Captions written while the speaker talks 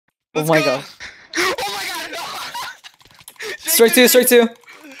Oh my god. Oh my god, no! Strike two, strike two.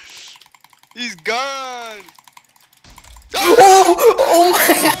 He's gone! Oh my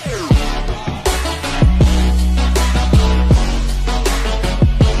god.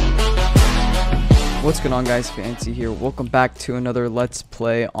 What's going on, guys? Fancy here. Welcome back to another Let's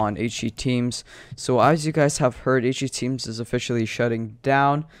Play on Hcteams. So as you guys have heard, Hcteams is officially shutting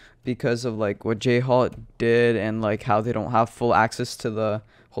down because of like what J-Halt did and like how they don't have full access to the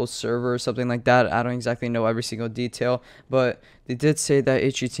whole server or something like that. I don't exactly know every single detail, but they did say that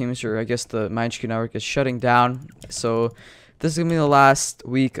Hcteams, or I guess the MyHQ network, is shutting down. So this is gonna be the last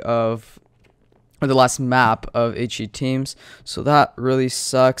week of, or the last map of Hcteams, so that really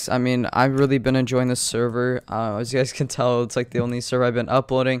sucks. I mean, I've really been enjoying this server. As you guys can tell, it's like the only server I've been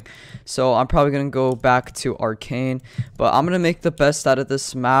uploading, so I'm probably gonna go back to Arcane, but I'm gonna make the best out of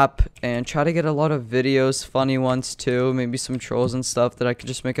this map and try to get a lot of videos, funny ones too, maybe some trolls and stuff that I could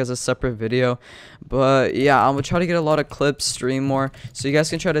just make as a separate video. But yeah, I'm gonna try to get a lot of clips, stream more, so you guys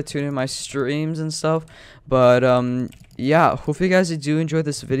can try to tune in my streams and stuff. But yeah, hopefully you guys do enjoy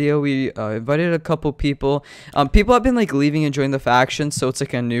this video. We invited a couple people. People have been like leaving and joining the faction, so it's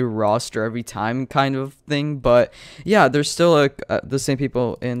like a new roster every time kind of thing. But yeah, there's still like the same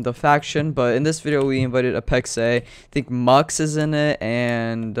people in the faction. But in this video, we invited APEXAY. I think Mux is in it,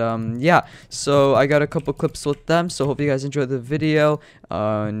 and yeah. So I got a couple clips with them. So hope you guys enjoy the video.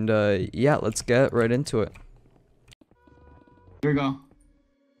 And yeah, let's get right into it. Here we go.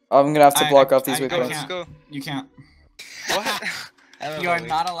 I'm gonna have to block off these waypoints. Let's go. You can't. What? You are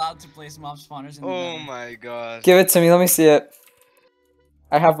not allowed to place mob spawners in the Oh game. my god. Give it to me. Let me see it.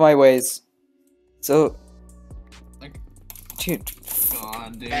 I have my ways. So, Like, dude,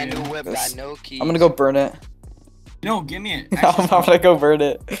 God, dude. And new whip This- got no keys. I'm gonna go burn it. No, give me it. I'm gonna go burn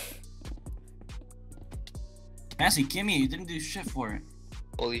it. Massey, give me it. You didn't do shit for it.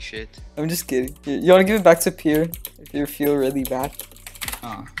 Holy shit. I'm just kidding. You wanna give it back to Pierre if you feel really bad?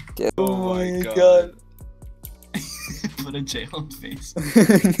 Oh. Yeah. Oh my god. Put a jail face.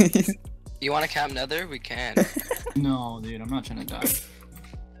 You want to camp nether? We can. No, dude, I'm not trying to die.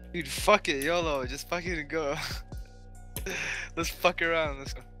 Dude, fuck it, YOLO. Just fucking go. Let's fuck around.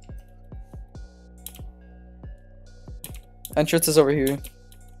 Let's go. Entrance is over here.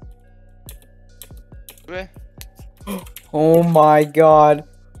 Where? Oh my god.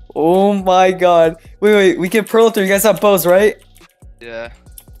 Oh my god. Wait, we can pearl through. You guys have bows, right? Yeah.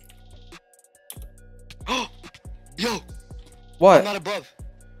 Yo! I'm What? not above.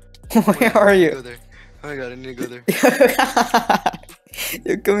 Where are you? Go there. Oh my god, I need to go there.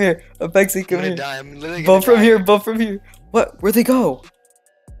 Yo, come here. APEXAY, I'm come gonna here. die. I'm literally Bow gonna from die. here, bow from here. What? Where'd they go?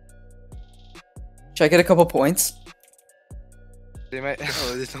 Should I get a couple points? They might.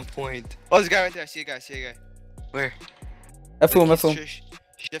 Oh, there's no point. Oh, there's a guy right there. I see a guy. Where? F1, F1. He's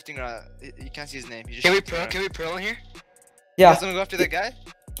shifting around. You can't see his name. Can we pearl in here? Yeah. You guys wanna go after that guy?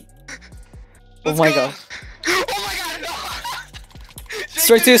 Oh Let's my go. god. Oh my god, no!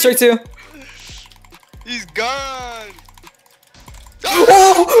 Strike two, strike two. He's gone!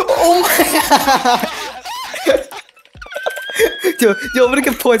 Oh my god! Yo, I'm gonna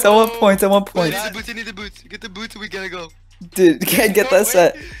get points. I want points. I want Wait, points. I need the boots. Get the boots and we gotta go. Dude, can't get No that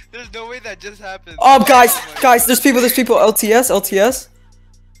set. way. There's no way that just happened. Oh, guys, my guys, there's people. LTS.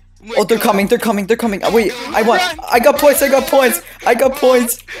 my Oh, they're God. coming. Wait, I Run. got points.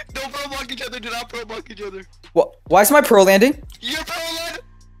 Don't pro block each other. Do not pro block each other. What? Why is my pearl landing? You're pro one.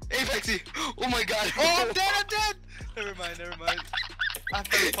 APEXAY. Oh my god. Oh, I'm dead. Never mind. I'm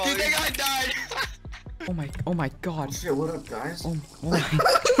falling. Dude, that guy died. Oh my god. Shit, what up, guys? Oh my.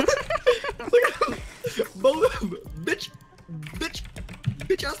 Bitch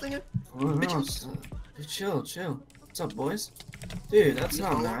ass nigga. Chill. What's up, boys? Dude, that's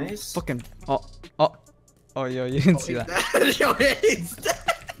not nice. Fucking. Oh, yo, you didn't see that. Yo, he's dead.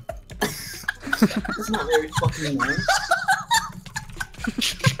 That's not very fucking nice.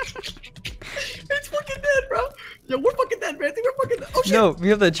 It's fucking dead, bro. Yo, we're fucking dead, man. I think we're fucking dead. Oh shit. No, we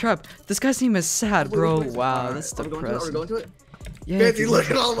have the trap. This guy's name is Sad, bro. Wait. Wow, Alright, that's are we going to it? Are we depressing. going to it? Yeah, Fancy, dude,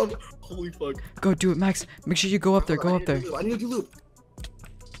 look at all of them. Holy fuck. go do it, Max. Make sure you go up there. Go up there. I need to do loop.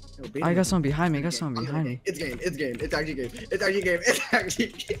 Yo, I got someone behind me. It's game. It's actually game.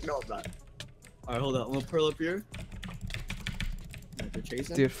 No, I'm not. Alright, hold on. I'm gonna pearl up here. They're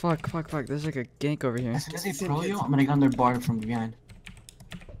chasing. Dude, fuck. There's like a gank over here. As they pro you, I'm gonna get on their bar from behind.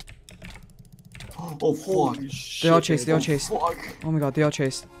 Oh, fuck. Holy shit. They all chased. Fuck. Oh my god, they all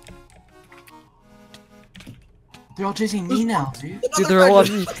chased. They're all chasing me now, dude. Dude, they're all on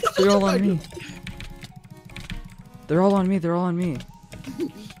me. They're all on me.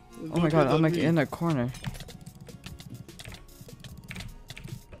 Oh my god, I'm like in a corner.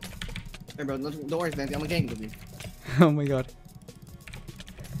 Hey, bro, don't worry, Fancy. I'm a gang with you. Oh my god.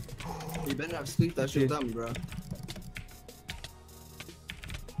 You better not sleep that shit without me, bro.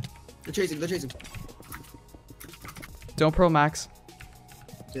 They're chasing. Don't pro max.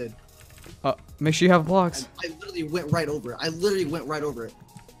 Did. Make sure you have blocks. I literally went right over it.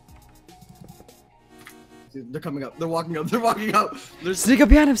 Dude, they're coming up. They're walking up. They're Sneak up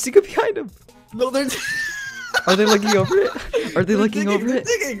behind him. No, they're Are they looking over it? Are they looking over it?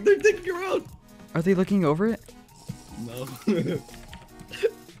 They're digging around. Are they looking over it? No.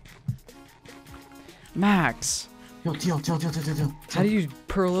 Max, Yo, Teal. how do you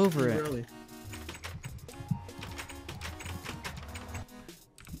pearl over it? Really.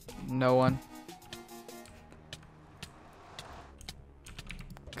 No one.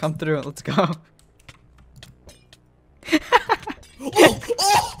 Come through it. Let's go.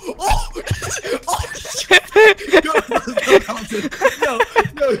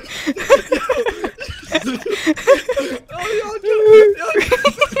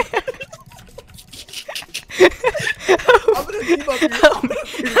 I'm gonna team up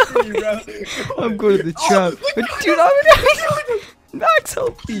here. I'm going to the trap. Dude, Max,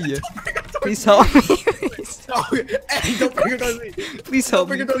 help me. Please help me. Please. No, hey, don't bring it on me. Please help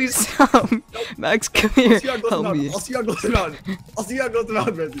me. Please help. Max, come here. Help me. I'll see you on Ghost Mountain, man.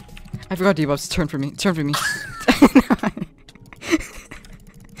 I forgot debuffs. Turn for me.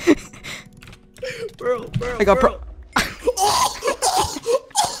 Pearl. I got pro.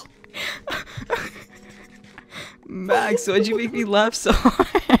 Max, why'd you make me laugh so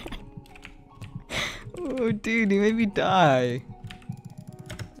hard? Oh, dude, you made me die.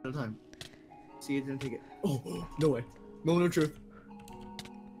 No time. See, it didn't take it. Oh, no way. No truth.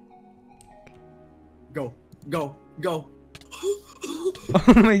 Go.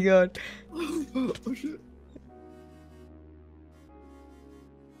 Oh my god. Oh shit.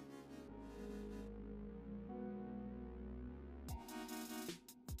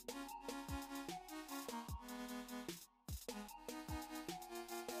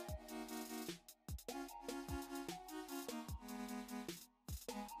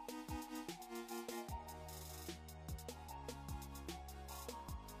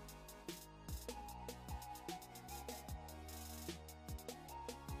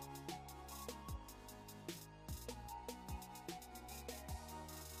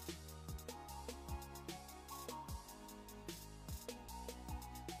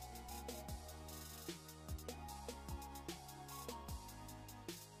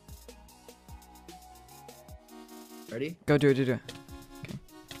 Ready? Go do it. Okay.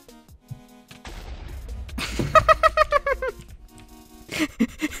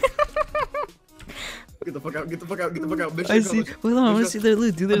 Get the fuck out. I see. Wait, hold on. I want to see their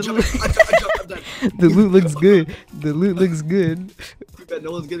loot. Do their I'm loot. done. The loot looks good. Too bad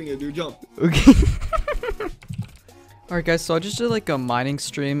no one's getting it, dude. Jump. Okay. Alright guys, so I just did like a mining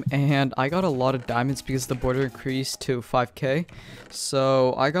stream and I got a lot of diamonds because the border increased to 5k.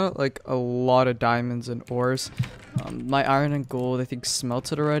 So I got like a lot of diamonds and ores. My iron and gold I think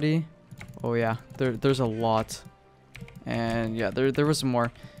smelted already. Oh yeah, there's a lot. And yeah, there was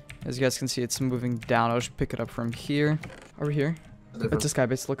more. As you guys can see, it's moving down. I'll just pick it up from here. Over here. It's a sky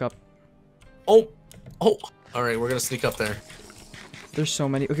base, look up. Oh! Alright, we're gonna sneak up there. There's so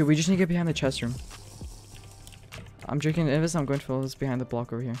many. Okay, we just need to get behind the chest room. I'm drinking Invis. I'm going to fill this behind the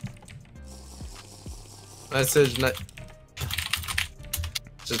block over here. Message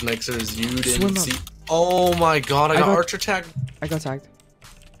just makes sure you Swim didn't up. see. Oh my god, I got archer tagged. I got tagged.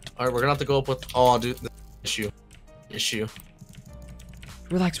 Alright, we're gonna have to go up with. Oh, dude, issue.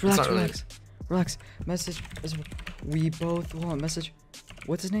 Relax. not really- Message. We both want message.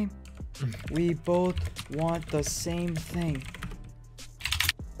 What's his name? We both want the same thing.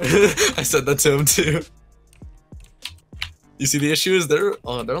 I said that to him too. You see the issue is they're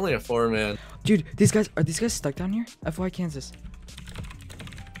only a 4-man. Dude, are these guys stuck down here? FY Kansas.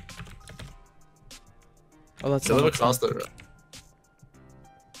 Oh, that's They live across the.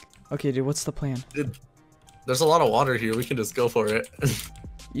 Okay, dude, what's the plan? Dude, there's a lot of water here. We can just go for it.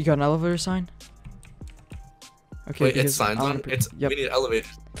 You got an elevator sign? Okay, Wait, it's because signs I on. wanna pre- It's yep. we need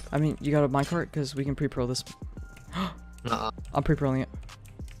elevators. I mean, you got a minecart because we can pre-pro this. I'm pre-proing it.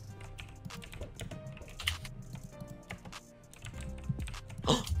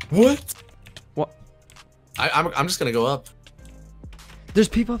 What? What? I'm just gonna go up. There's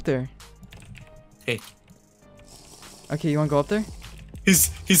people up there. Hey. Okay, you wanna go up there? He's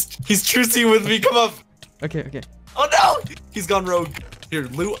trucing with me. Come up. Okay. Oh no! He's gone rogue. Here,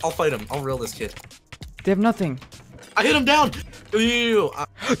 loot. I'll fight him. I'll reel this kid. They have nothing. I hit him down. Ew.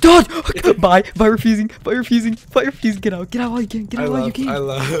 Dodge! Bye refusing. Get out while you can. Get out while you can. I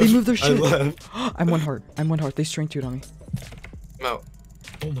left. They moved their I shit. left. I'm 1 heart. They strength 2'd on me. I'm out.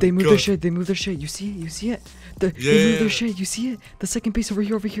 Oh my They moved God. their shit. You see it? They moved Yeah. their shit. You see it? The second base over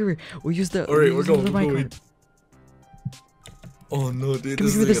here. We'll use the. Alright, we'll use we're going, another we're going. minecart. Oh no, dude. Come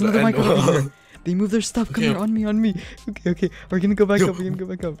This here, is there's another gonna end minecart over well. here. They moved their stuff. Come Okay. here, on me. Okay. We're gonna go back Yo. up.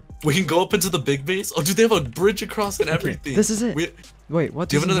 We can go up into the big base. Oh, dude, they have a bridge across and everything. This is it. We, Wait, what?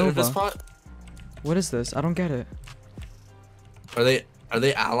 do you This have is another Nova. invest spot? What is this? I don't get it. Are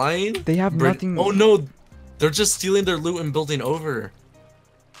they allying? They have nothing. Oh no, they're just stealing their loot and building over.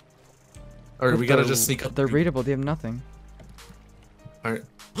 Alright, we gotta just sneak up. They're raidable. They have nothing. Alright.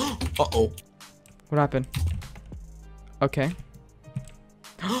 Uh-oh. What happened? Okay.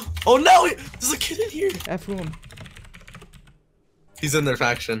 Oh no! There's a kid in here! F him. He's in their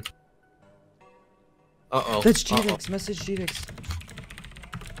faction. Uh-oh. That's GTX. Message GTX.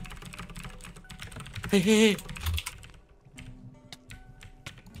 Hey.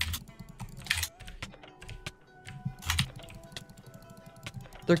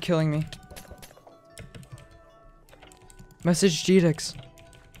 They're killing me. Message GTX.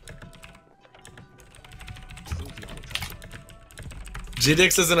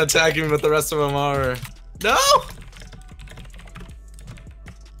 GTX isn't attacking me, but the rest of them are. No!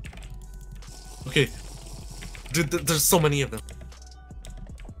 Okay. Dude, there's so many of them.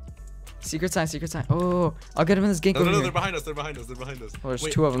 Secret sign. Oh, I'll get him in this gank No, over they're here. behind us. They're behind us. Oh, there's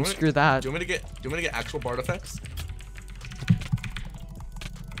Wait, 2 of do them. you want me- Screw that. Do you want me to get actual bard effects?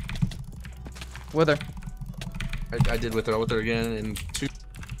 Wither. I did with her again in 2,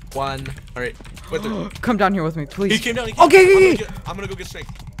 1. Alright, with her. Come down here with me, He please. came down. Okay. I'm gonna go get strength.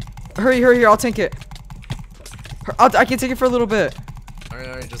 Hurry here. I'll tank it. I can take it for a little bit.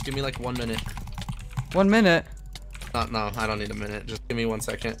 Alright, just give me like 1 minute. 1 minute. No, I don't need a minute. Just give me 1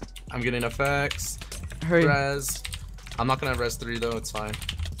 second. I'm getting effects. Hurry. Res. I'm not gonna have res 3 though, it's fine.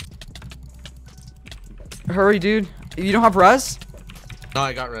 Hurry, dude. You don't have res? No,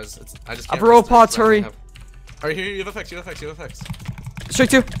 I got res. I just I've can't rolled res 3 pots, 'cause I only hurry. have- Alright, here, you have effects. Straight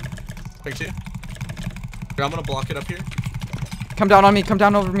 2. Strength 2. Here, I'm gonna block it up here. Come down on me. Come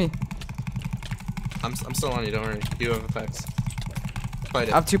down over me. I'm still on you, don't worry. You have effects. Fight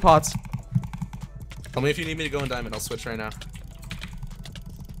I it. have 2 pots. Tell me if you need me to go in diamond, I'll switch right now.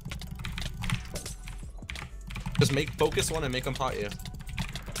 Just focus one and make them pot you.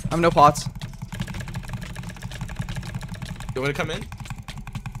 I have no pots. You want me to come in?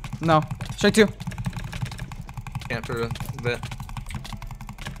 No. Straight 2. Can't for a bit.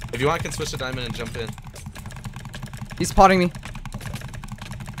 If you want, I can switch to diamond and jump in. He's potting me.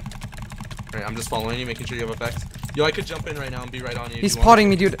 Alright, I'm just following you, making sure you have effects. Yo, I could jump in right now and be right on you. if He's you want potting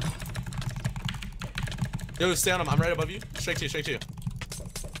me, dude. Yo, stay on him. I'm right above you. Straight to you.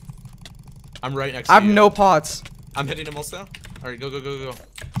 I'm right next I to have you. no pots. I'm hitting him also. Alright, go.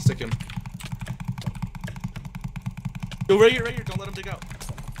 Stick him. Go right here. Don't let him dig out.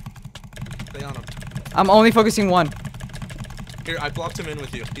 Stay on him. I'm only focusing 1. Here, I blocked him in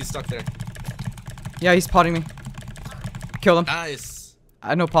with you. He's stuck there. Yeah, he's potting me. Kill him. Nice. I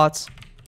have no pots.